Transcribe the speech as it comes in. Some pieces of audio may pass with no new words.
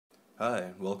Hi,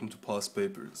 and welcome to Past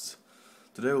Papers.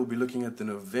 Today we'll be looking at the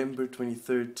November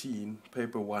 2013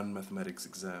 Paper 1 Mathematics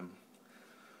exam.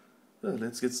 So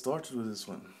let's get started with this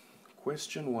one.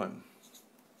 Question 1.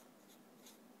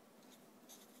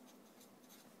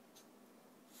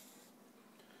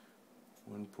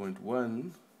 One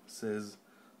 1.1 says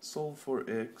solve for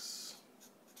x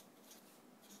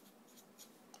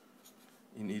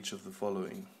in each of the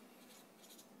following.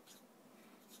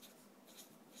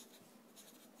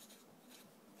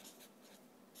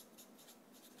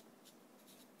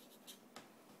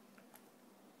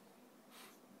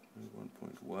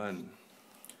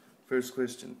 First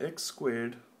question, x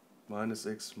squared minus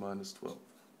x minus 12.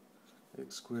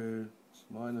 X squared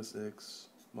minus x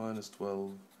minus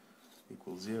 12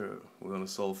 equals 0. We're going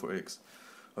to solve for x.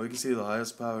 Now we can see the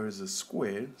highest power is a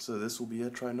square, so this will be a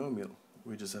trinomial.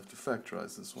 We just have to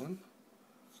factorize this one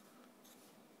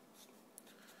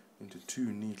into two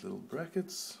neat little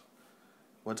brackets.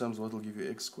 What times what will give you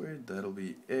x squared? That'll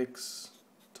be x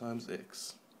times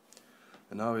x.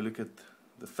 And now we look at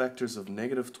the factors of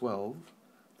negative 12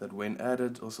 that when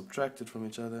added or subtracted from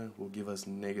each other will give us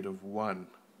negative 1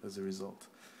 as a result.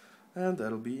 And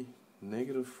that'll be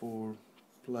negative 4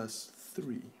 plus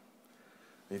 3. And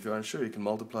if you're unsure, you can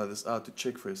multiply this out to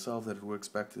check for yourself that it works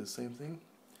back to the same thing.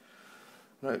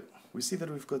 Right, we see that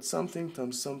we've got something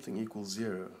times something equals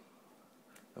 0.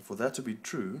 And for that to be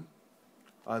true,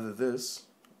 either this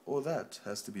or that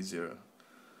has to be 0.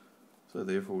 So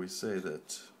therefore we say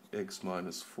that x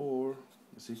minus 4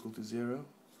 is equal to 0,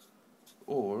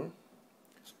 or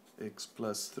x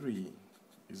plus 3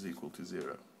 is equal to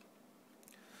 0.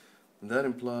 And that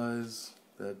implies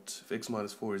that if x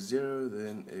minus 4 is 0,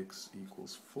 then x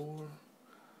equals 4,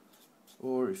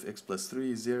 or if x plus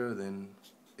 3 is 0, then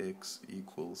x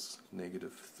equals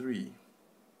negative 3.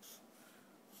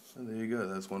 And there you go,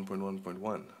 that's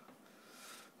 1.1.1.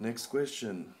 Next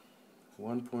question,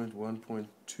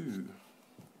 1.1.2.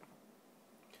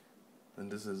 And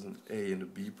this is an A and a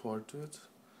B part to it.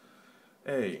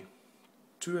 A,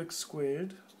 2x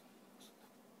squared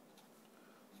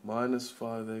minus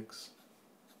 5x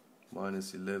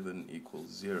minus 11 equals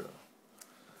 0.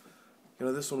 You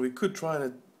know, this one we could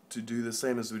try to do the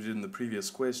same as we did in the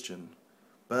previous question,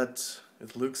 but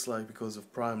it looks like because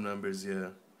of prime numbers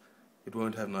here, it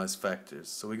won't have nice factors.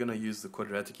 So we're going to use the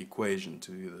quadratic equation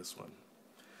to do this one.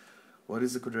 What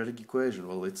is the quadratic equation?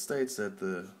 Well, it states that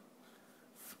the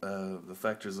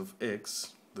factors of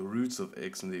x, the roots of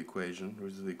x in the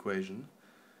equation,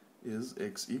 is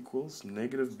x equals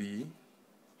negative b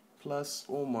plus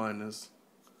or minus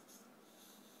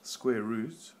square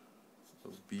root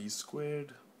of b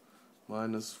squared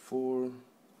minus 4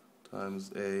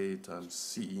 times a times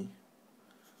c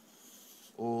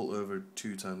all over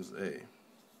 2 times a.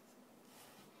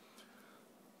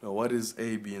 Now what is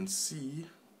a, b, and c?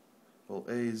 Well,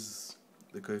 a is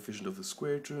the coefficient of the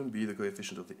square term, b the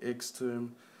coefficient of the x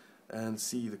term, and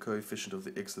c the coefficient of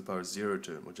the x to the power 0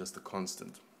 term, or just the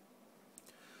constant.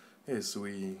 Okay, so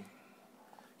we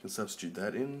can substitute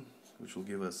that in, which will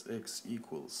give us x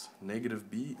equals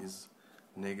negative b is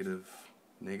negative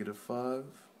 5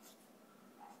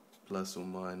 plus or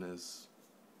minus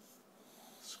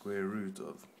square root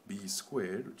of b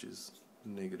squared, which is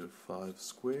negative 5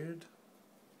 squared,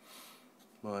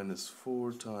 minus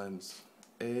 4 times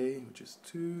a, which is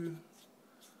 2,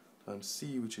 times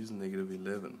c, which is negative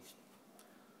 11,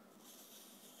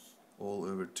 all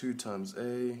over 2 times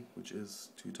a, which is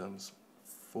 2 times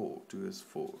 4. 2 is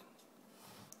 4.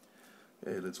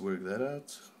 Okay, let's work that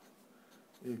out.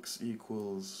 X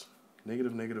equals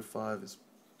negative 5 is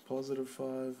positive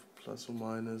 5 plus or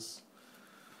minus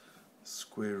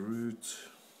square root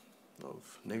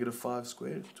of negative 5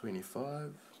 squared,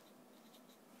 25.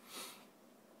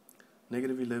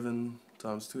 Negative 11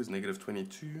 times 2 is negative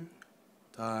 22,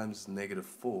 times negative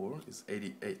 4 is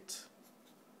 88.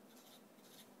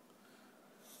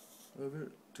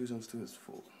 Over 2 times 2 is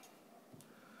 4.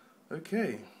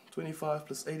 Okay, 25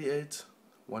 plus 88,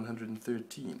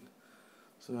 113.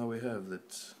 So now we have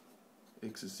that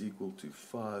x is equal to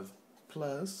 5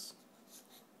 plus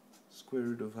square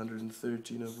root of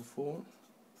 113 over 4,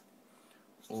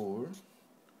 or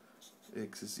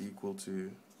x is equal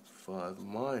to 5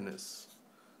 minus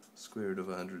square root of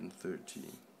 113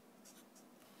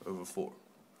 over 4.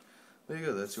 There you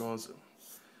go, that's your answer.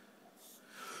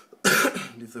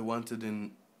 If they want it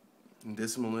in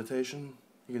decimal notation,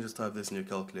 you can just type this in your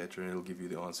calculator and it'll give you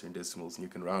the answer in decimals, and you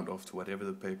can round off to whatever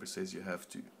the paper says you have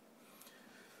to.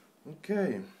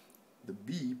 Okay, the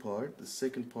B part, the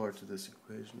second part to this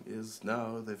equation, is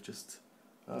now they've just,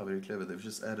 very clever, they've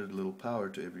just added a little power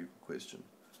to every question.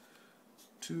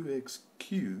 2x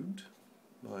cubed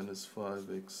minus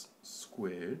 5x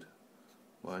squared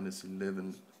minus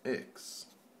 11x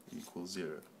equals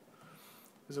 0.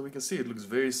 So we can see it looks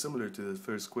very similar to the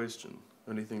first question.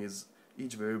 Only thing is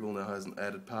each variable now has an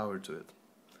added power to it.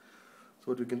 So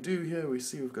what we can do here, we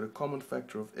see we've got a common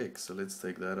factor of x, so let's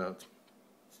take that out.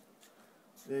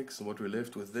 X, and what we're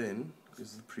left with then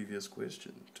is the previous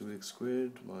question. 2x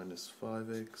squared minus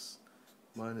 5x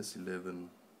minus 11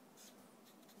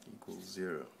 equals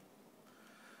 0.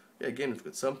 Yeah, again, we've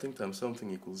got something times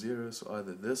something equals 0, so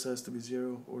either this has to be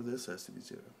 0 or this has to be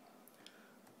 0.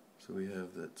 So we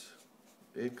have that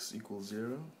x equals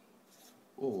 0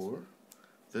 or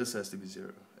this has to be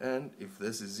 0. And if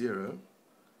this is 0,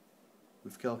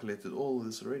 we've calculated all of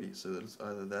this already, so it's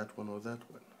either that one or that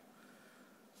one.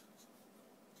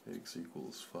 X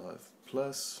equals 5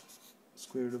 plus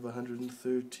square root of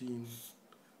 113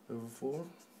 over 4,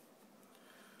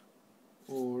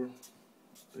 or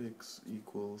x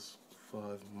equals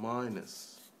 5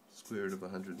 minus square root of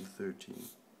 113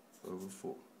 over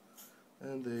 4.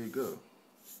 And there you go,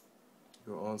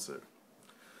 your answer.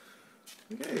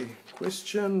 Okay,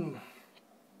 question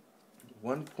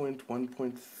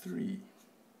 1.1.3.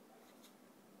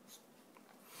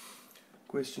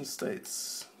 Question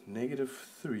states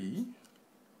 -3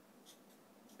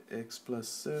 x plus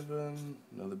 7,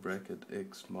 another bracket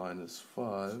x minus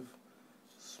 5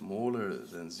 smaller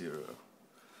than 0.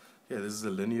 Yeah, this is a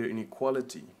linear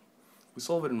inequality. We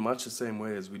solve it in much the same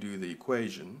way as we do the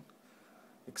equation,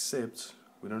 except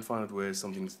we don't find it where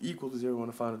something's equal to 0, we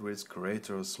want to find it where it's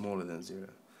greater or smaller than 0.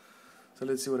 So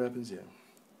let's see what happens here.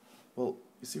 Well,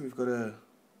 you see we've got a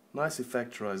nicely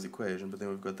factorized equation, but then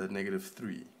we've got that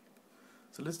 -3.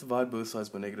 So let's divide both sides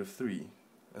by -3,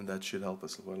 and that should help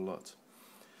us quite a lot.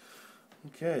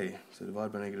 Okay, so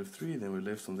divide by -3, then we're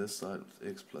left on this side with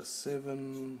x plus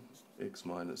 7, x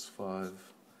minus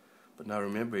 5. But now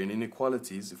remember, in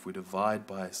inequalities, if we divide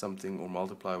by something or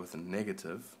multiply with a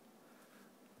negative,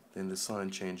 then the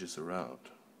sign changes around.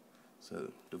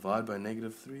 So divide by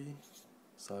 -3,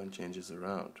 sign changes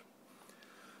around.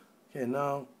 Okay,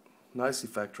 now nicely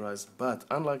factorized, but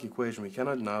unlike equation, we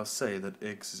cannot now say that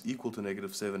x is equal to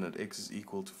 -7 and x is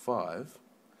equal to 5.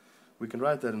 We can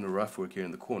write that in the rough work here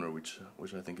in the corner, which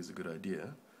I think is a good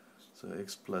idea. So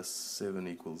x plus 7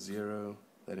 equals 0.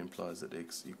 That implies that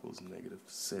x equals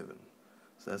 -7.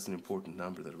 So that's an important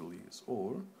number that we'll use.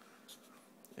 Or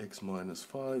x minus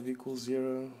 5 equals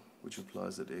 0, which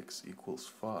implies that x equals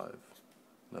 5.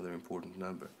 Another important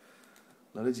number.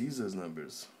 Now let's use those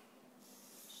numbers.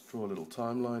 Draw a little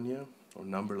timeline here, or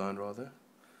number line rather.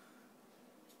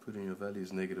 Put in your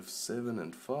values -7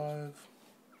 and 5.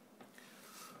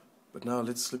 But now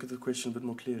let's look at the question a bit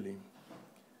more clearly.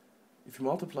 If you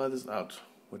multiply this out,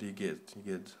 what do you get? You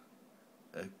get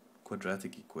a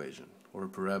quadratic equation, or a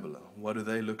parabola. What do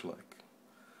they look like?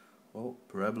 Well,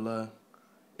 parabola,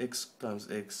 x times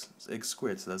x is x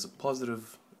squared, so that's a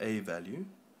positive a value,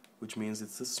 which means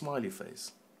it's a smiley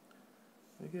face.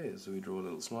 Okay, so we draw a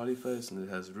little smiley face, and it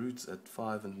has roots at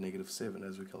 5 and -7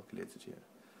 as we calculated here.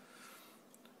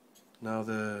 Now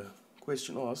the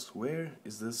question asks, where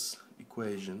is this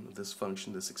equation, this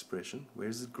function, this expression, where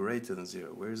is it greater than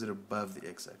 0? Where is it above the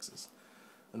x-axis?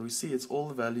 And we see it's all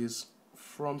the values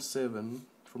from -7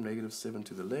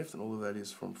 to the left, and all the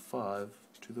values from 5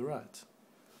 to the right.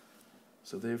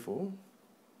 So therefore,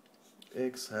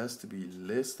 x has to be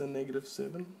less than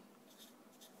 -7,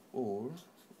 or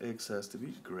x has to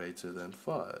be greater than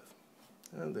 5.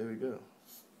 And there we go.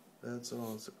 That's our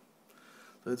answer.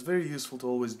 So it's very useful to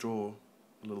always draw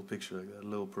a little picture like that, a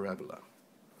little parabola.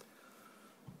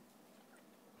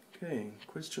 Okay,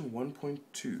 question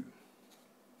 1.2.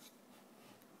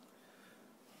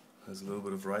 Has a little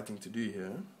bit of writing to do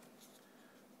here.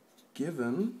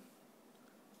 Given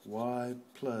y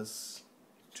plus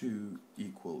 2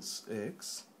 equals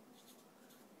x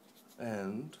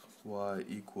and y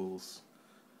equals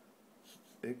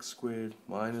x squared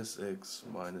minus x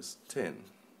minus 10.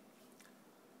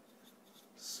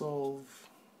 Solve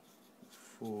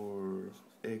for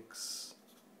x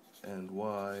and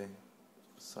y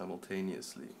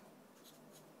simultaneously.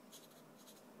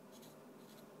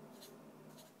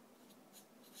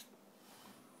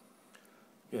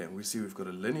 Yeah, we see we've got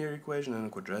a linear equation and a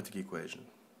quadratic equation.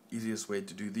 Easiest way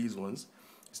to do these ones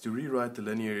is to rewrite the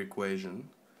linear equation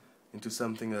into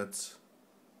something that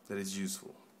is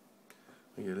useful.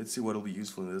 Okay, let's see what will be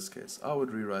useful in this case. I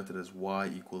would rewrite it as y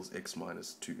equals x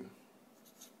minus 2.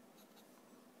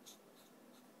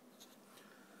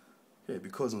 Okay,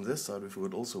 because on this side we've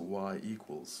got also y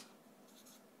equals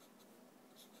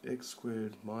x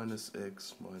squared minus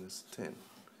x minus 10.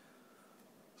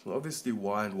 So obviously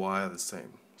y and y are the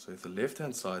same. So if the left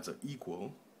hand sides are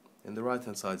equal, and the right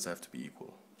hand sides have to be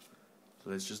equal. So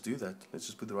let's just do that. Let's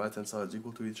just put the right hand sides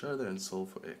equal to each other and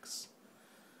solve for x.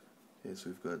 Okay, so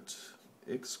we've got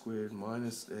x squared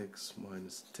minus x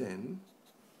minus 10.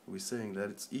 We're saying that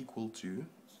it's equal to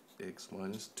x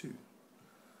minus 2.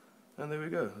 And there we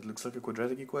go. It looks like a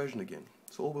quadratic equation again.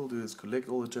 So all we'll do is collect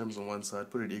all the terms on one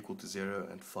side, put it equal to 0,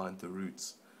 and find the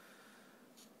roots.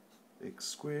 X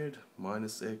squared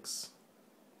minus x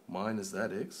minus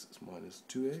that x is minus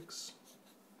 2x.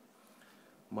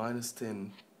 Minus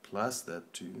 10 plus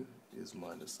that 2 is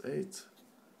minus 8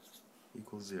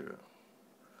 equals 0.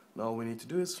 Now all we need to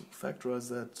do is factorize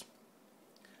that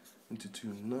into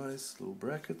two nice little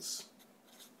brackets.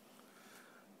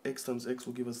 X times x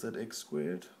will give us that x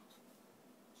squared.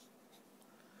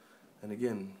 And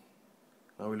again,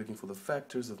 now we're looking for the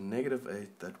factors of negative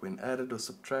 8 that when added or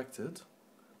subtracted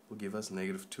will give us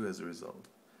negative 2 as a result.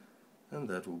 And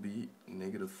that will be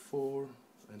negative 4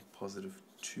 and positive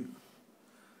 2.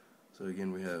 So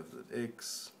again we have that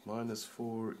x minus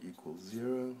 4 equals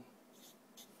 0,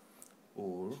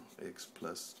 or x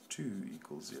plus 2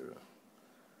 equals 0,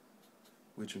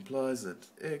 which implies that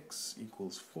x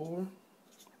equals 4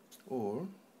 or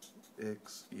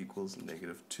x equals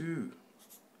negative 2.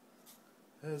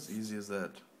 As easy as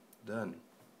that. Done.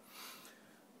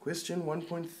 Question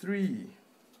 1.3.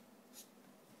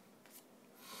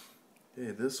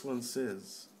 Okay, this one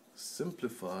says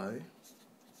simplify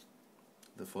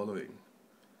the following.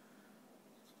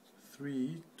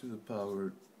 3 to the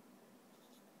power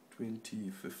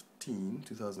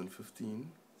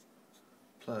 2015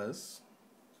 plus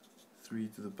 3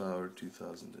 to the power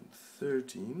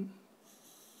 2013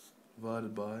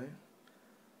 divided by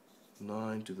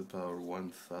 9 to the power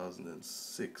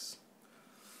 1006.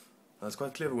 Now it's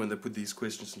quite clever when they put these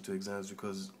questions into exams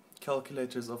because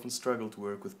calculators often struggle to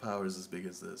work with powers as big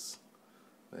as this.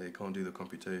 They can't do the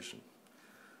computation.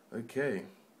 Okay,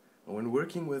 and when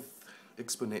working with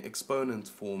exponent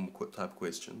form type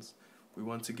questions, we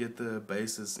want to get the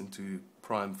basis into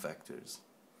prime factors,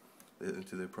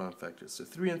 into their prime factors. So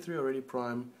 3 and 3 are already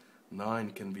prime. 9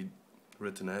 can be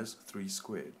written as 3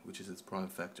 squared, which is its prime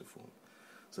factor form.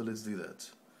 So let's do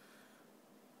that.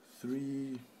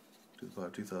 3 to the power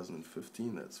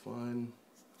 2015, that's fine,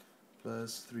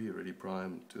 plus 3 already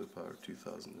prime to the power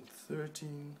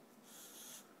 2013,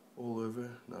 all over.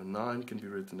 Now 9 can be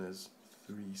written as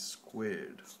 3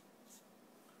 squared,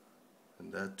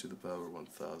 and that to the power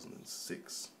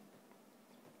 1006.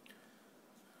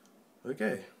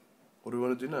 Okay, what do we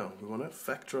want to do now? We want to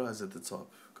factorize at the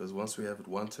top, because once we have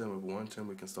one term over one term,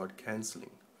 we can start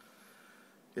cancelling.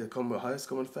 Yeah, the highest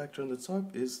common factor on the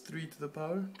top is 3 to the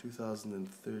power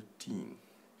 2013.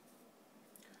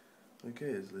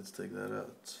 Okay, so let's take that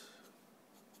out.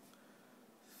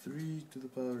 3 to the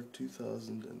power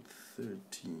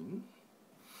 2013.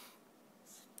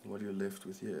 What are you left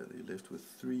with here? You're left with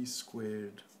 3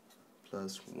 squared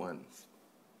plus 1.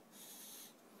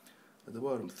 At the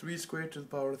bottom, 3 squared to the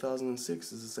power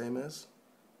 1006 is the same as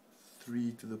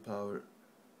 3 to the power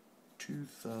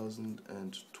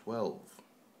 2012.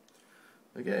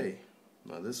 Okay,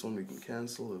 now this one we can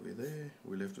cancel over there.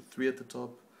 We're left with 3 at the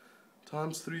top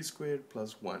times 3 squared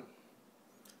plus 1.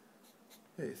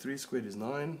 Okay, 3 squared is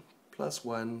 9 plus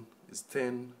 1 is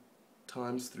 10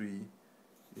 times 3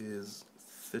 is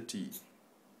 30.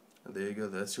 And there you go,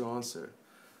 that's your answer.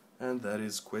 And that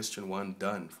is question 1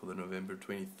 done for the November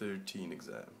 2013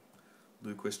 exam.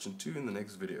 We'll do question 2 in the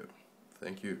next video.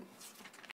 Thank you.